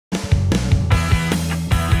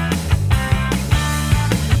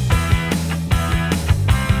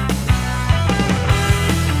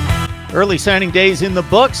Early signing days in the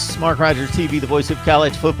books. Mark Rogers TV, the voice of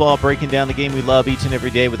college football, breaking down the game we love each and every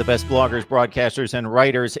day with the best bloggers, broadcasters, and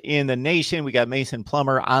writers in the nation. We got Mason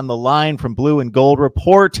Plummer on the line from Blue and Gold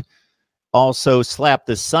Report. Also, slap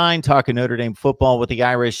the sign, talking Notre Dame football with the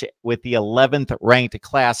Irish with the 11th ranked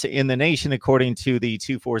class in the nation, according to the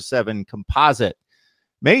 247 composite.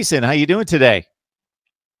 Mason, how you doing today?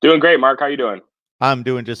 Doing great, Mark. How you doing? I'm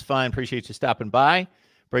doing just fine. Appreciate you stopping by.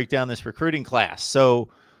 Break down this recruiting class. So,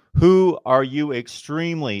 who are you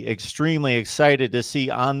extremely excited to see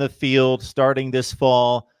on the field starting this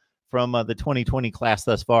fall from the 2020 class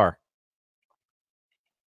thus far?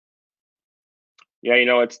 Yeah,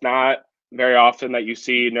 it's not very often that you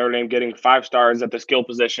see Notre Dame getting 5 stars at the skill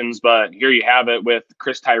positions, but here you have it with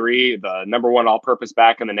Chris Tyree, the #1 all-purpose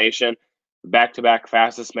back in the nation, back-to-back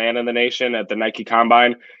fastest man in the nation at the Nike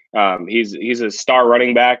Combine. He's a star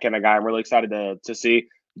running back and a guy I'm really excited to see.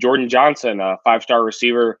 Jordan Johnson, a 5-star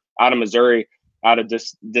receiver out of Missouri, out of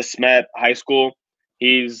DeSmet High School.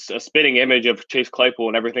 He's a spitting image of Chase Claypool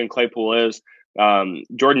and everything Claypool is.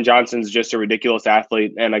 Jordan Johnson's just a ridiculous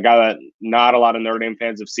athlete and a guy that not a lot of Notre Dame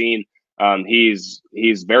fans have seen. He's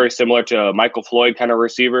very similar to a Michael Floyd kind of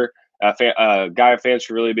receiver, a guy fans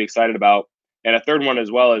should really be excited about. And a third one as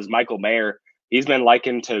well is Michael Mayer. He's been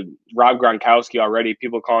likened to Rob Gronkowski already.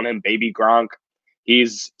 People calling him Baby Gronk.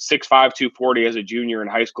 He's 6'5", 240 as a junior in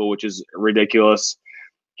high school, which is ridiculous.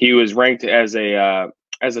 He was ranked as a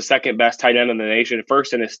second best tight end in the nation,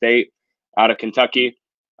 first in his state out of Kentucky.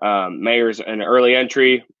 Mayer's an early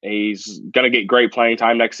entry. He's going to get great playing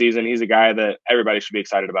time next season. He's a guy that everybody should be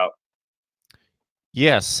excited about.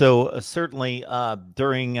 Yes, so certainly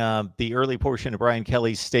during the early portion of Brian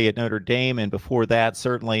Kelly's stay at Notre Dame, and before that,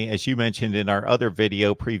 certainly, as you mentioned in our other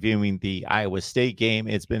video previewing the Iowa State game,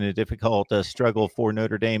 it's been a difficult struggle for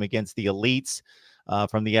Notre Dame against the elites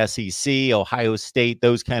from the SEC, Ohio State,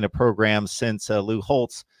 those kind of programs since Lou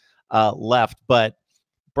Holtz left. But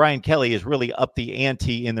Brian Kelly has really upped the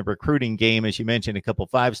ante in the recruiting game. As you mentioned, a couple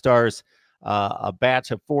 5 stars, a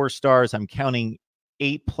batch of 4 stars. I'm counting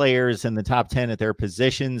 8 players in the top 10 at their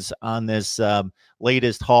positions on this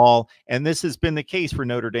latest haul. And this has been the case for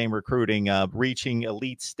Notre Dame recruiting, reaching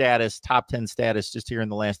elite status, top 10 status just here in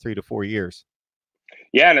the last 3 to 4 years.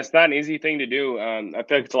 Yeah, and it's not an easy thing to do. I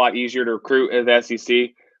feel like it's a lot easier to recruit at the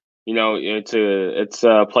SEC. It's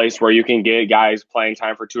a place where you can get guys playing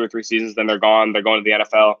time for 2 or 3 seasons, then they're gone. They're going to the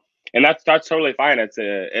NFL, and that's totally fine.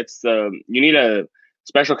 You need a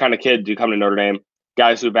special kind of kid to come to Notre Dame.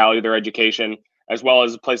 Guys who value their education, as well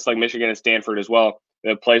as places like Michigan and Stanford as well.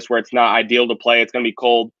 A place where it's not ideal to play. It's going to be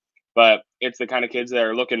cold, but it's the kind of kids that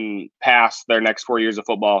are looking past their next 4 years of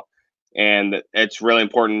football. And it's really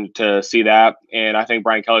important to see that. And I think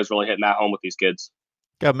Brian Kelly's really hitting that home with these kids.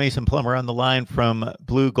 Got Mason Plummer on the line from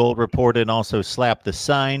Blue Gold Report and also Slap the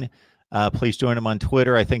Sign. Please join him on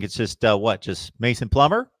Twitter. I think it's just just Mason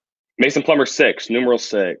Plummer? Mason Plummer 6, numeral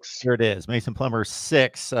 6. Here it is, Mason Plummer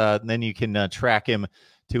 6. Then you can track him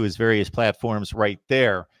to his various platforms right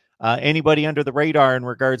there. Anybody under the radar in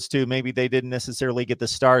regards to maybe they didn't necessarily get the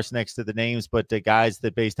stars next to the names, but the guys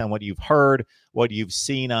that based on what you've heard, what you've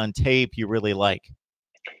seen on tape, you really like?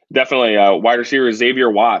 Definitely. Wide receiver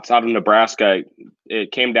Xavier Watts out of Nebraska.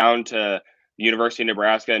 It came down to the University of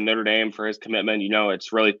Nebraska and Notre Dame for his commitment.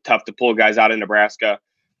 It's really tough to pull guys out of Nebraska,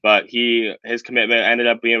 but his commitment ended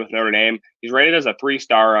up being with Notre Dame. He's rated as a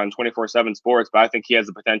 3-star on 24/7 Sports, but I think he has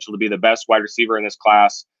the potential to be the best wide receiver in this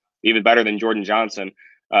class, even better than Jordan Johnson.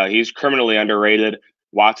 He's criminally underrated.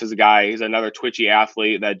 Watts is a guy. He's another twitchy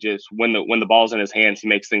athlete that just when the ball's in his hands, he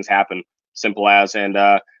makes things happen. Simple as. And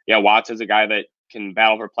Watts is a guy that can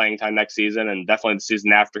battle for playing time next season, and definitely the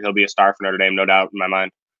season after he'll be a star for Notre Dame, no doubt in my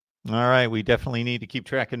mind. All right, we definitely need to keep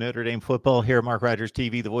track of Notre Dame football here at Mark Rogers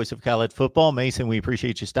TV, the voice of college football. Mason, we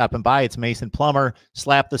appreciate you stopping by. It's Mason Plummer,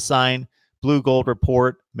 Slap the Sign, Blue Gold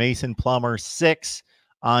Report, Mason Plummer 6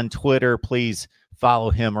 on Twitter. Please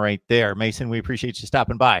follow him right there. Mason, we appreciate you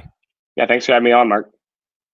stopping by. Yeah, thanks for having me on, Mark.